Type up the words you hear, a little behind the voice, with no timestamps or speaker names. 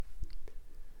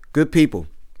Good people,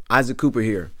 Isaac Cooper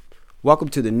here. Welcome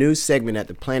to the new segment at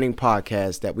the Planning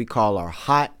Podcast that we call our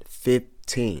Hot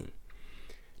 15.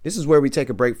 This is where we take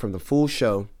a break from the full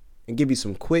show and give you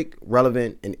some quick,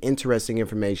 relevant, and interesting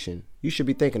information you should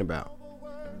be thinking about.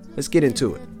 Let's get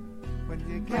into it.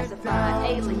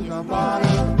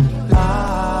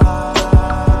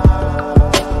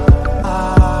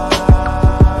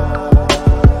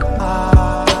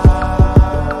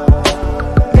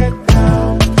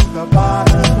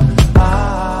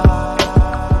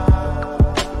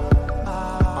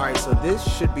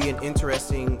 This should be an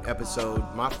interesting episode.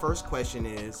 My first question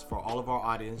is for all of our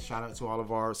audience. Shout out to all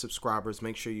of our subscribers.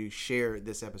 Make sure you share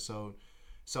this episode.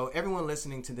 So everyone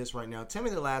listening to this right now, tell me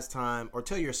the last time, or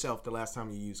tell yourself the last time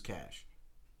you used cash.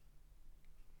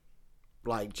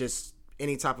 Like just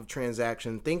any type of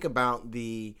transaction. Think about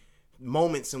the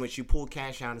moments in which you pull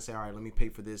cash out and say, all right, let me pay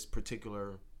for this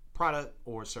particular product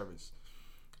or service.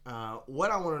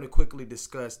 What I wanted to quickly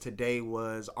discuss today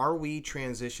was, are we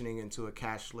transitioning into a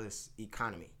cashless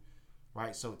economy,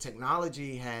 right? So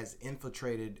technology has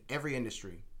infiltrated every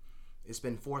industry. It's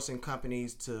been forcing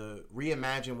companies to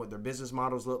reimagine what their business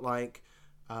models look like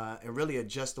and really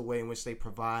adjust the way in which they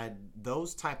provide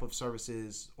those type of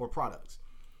services or products.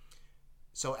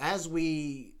 So as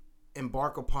we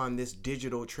embark upon this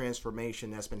digital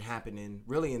transformation that's been happening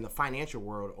really in the financial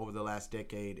world over the last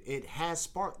decade, it has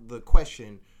sparked the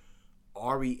question,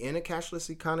 are we in a cashless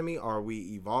economy? Are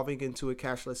we evolving into a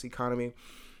cashless economy?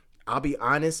 I'll be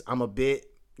honest, I'm a bit,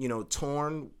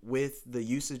 torn with the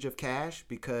usage of cash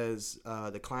because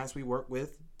the clients we work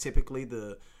with, typically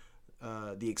the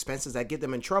expenses that get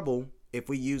them in trouble, if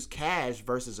we use cash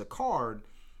versus a card,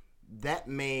 that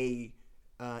may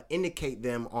indicate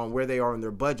them on where they are in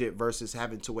their budget versus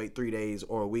having to wait 3 days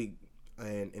or a week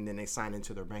and then they sign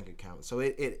into their bank account. So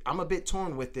I'm a bit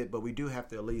torn with it, but we do have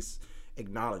to at least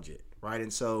acknowledge it, right?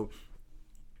 And so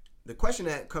the question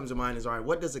that comes to mind is, all right,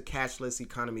 what does a cashless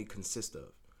economy consist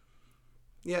of?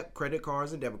 Yep, credit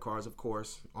cards and debit cards, of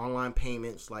course. Online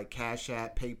payments like Cash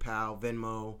App, PayPal,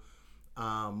 Venmo,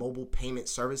 mobile payment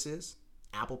services,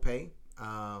 Apple Pay,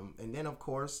 and then, of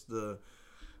course, the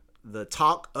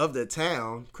talk of the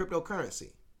town,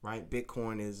 cryptocurrency, right?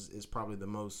 Bitcoin is probably the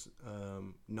most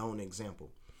known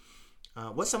example.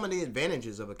 What's some of the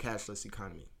advantages of a cashless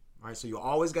economy? All right, so you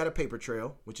always got a paper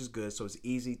trail, which is good, so it's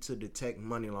easy to detect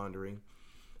money laundering.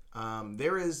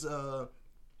 There is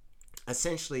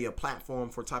essentially a platform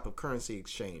for type of currency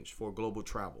exchange for global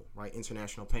travel, right?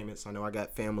 International payments. I know I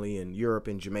got family in Europe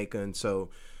and Jamaica, and so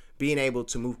being able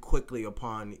to move quickly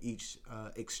upon each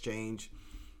exchange.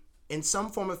 In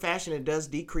some form of fashion, it does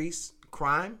decrease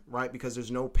crime, right? Because there's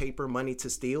no paper money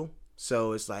to steal.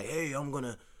 So it's like, hey, I'm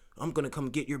gonna come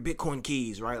get your Bitcoin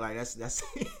keys, right? Like that's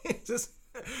it's just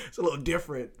it's a little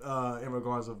different in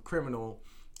regards of criminal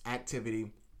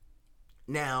activity.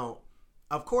 Now,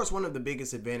 of course, one of the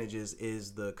biggest advantages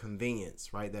is the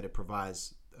convenience, right, that it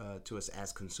provides to us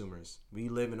as consumers. We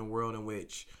live in a world in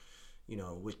which,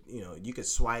 you could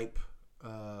swipe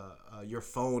your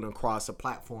phone across a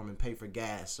platform and pay for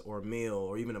gas or a meal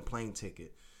or even a plane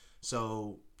ticket.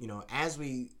 So, as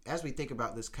we think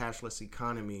about this cashless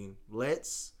economy,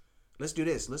 let's do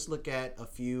this. Let's look at a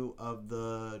few of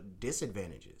the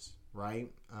disadvantages,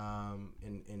 right?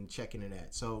 And checking it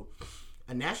at. So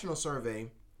a national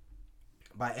survey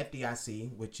by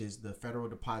FDIC, which is the Federal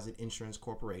Deposit Insurance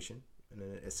Corporation, and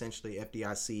essentially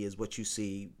FDIC is what you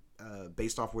see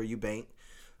based off where you bank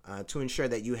to ensure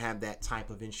that you have that type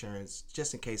of insurance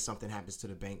just in case something happens to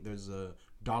the bank. There's a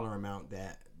dollar amount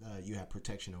that you have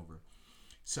protection over.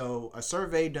 So a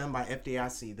survey done by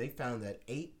FDIC, they found that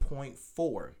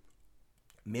 8.4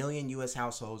 million U.S.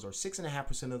 households, or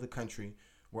 6.5% of the country,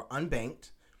 were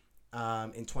unbanked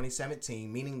in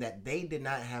 2017, meaning that they did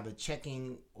not have a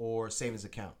checking or savings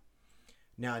account.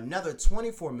 Now, another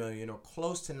 24 million, or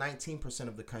close to 19%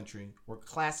 of the country, were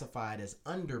classified as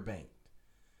underbanked.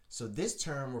 So this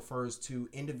term refers to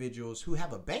individuals who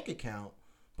have a bank account,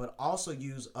 but also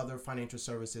use other financial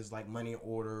services like money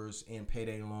orders and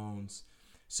payday loans.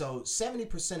 So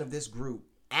 70% of this group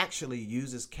actually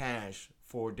uses cash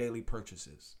for daily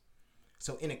purchases.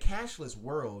 So in a cashless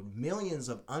world, millions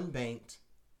of unbanked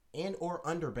and or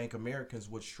underbanked Americans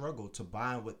would struggle to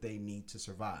buy what they need to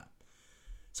survive.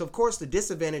 So of course, the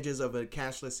disadvantages of a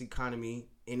cashless economy,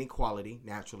 inequality,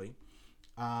 naturally,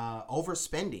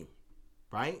 overspending,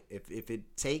 right? If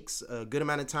it takes a good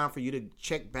amount of time for you to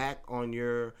check back on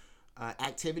your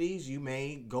activities, you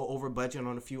may go over budget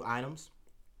on a few items.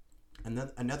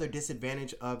 Another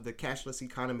disadvantage of the cashless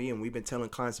economy, and we've been telling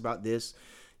clients about this,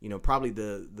 probably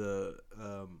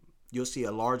you'll see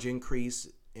a large increase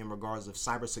in regards of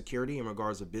cybersecurity, in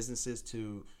regards of businesses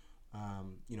to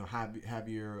have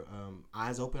your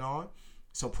eyes open on.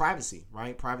 So privacy,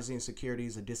 right? Privacy and security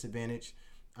is a disadvantage.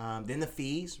 Then the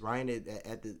fees, right?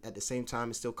 At the same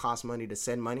time, it still costs money to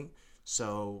send money.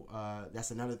 So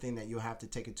that's another thing that you'll have to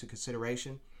take into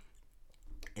consideration.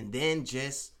 And then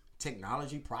just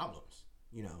technology problems.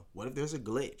 What if there's a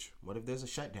glitch? What if there's a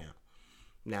shutdown?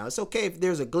 Now, it's okay if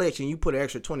there's a glitch and you put an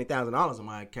extra $20,000 on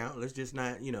my account. Let's just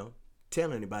not,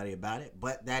 tell anybody about it.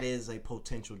 But that is a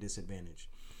potential disadvantage.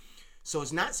 So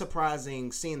it's not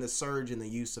surprising seeing the surge in the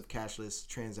use of cashless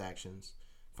transactions.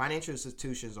 Financial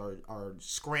institutions are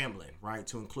scrambling, right,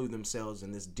 to include themselves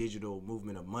in this digital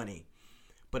movement of money.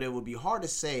 But it would be hard to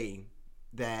say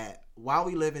that while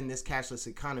we live in this cashless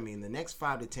economy, in the next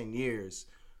 5 to 10 years,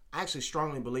 I actually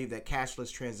strongly believe that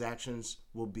cashless transactions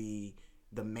will be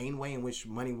the main way in which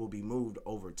money will be moved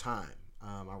over time,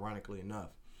 ironically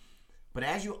enough. But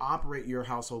as you operate your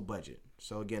household budget,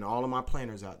 so again, all of my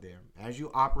planners out there, as you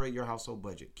operate your household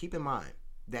budget, keep in mind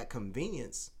that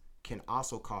convenience can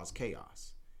also cause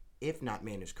chaos if not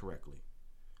managed correctly.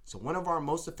 So one of our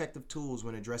most effective tools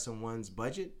when addressing one's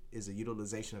budget is the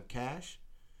utilization of cash.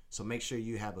 So make sure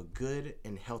you have a good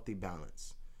and healthy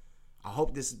balance. I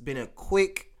hope this has been a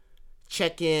quick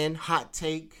check-in, hot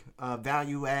take,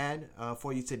 value add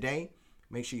for you today.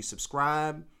 Make sure you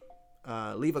subscribe,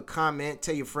 leave a comment,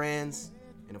 tell your friends,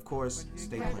 and of course,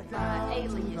 stay playing.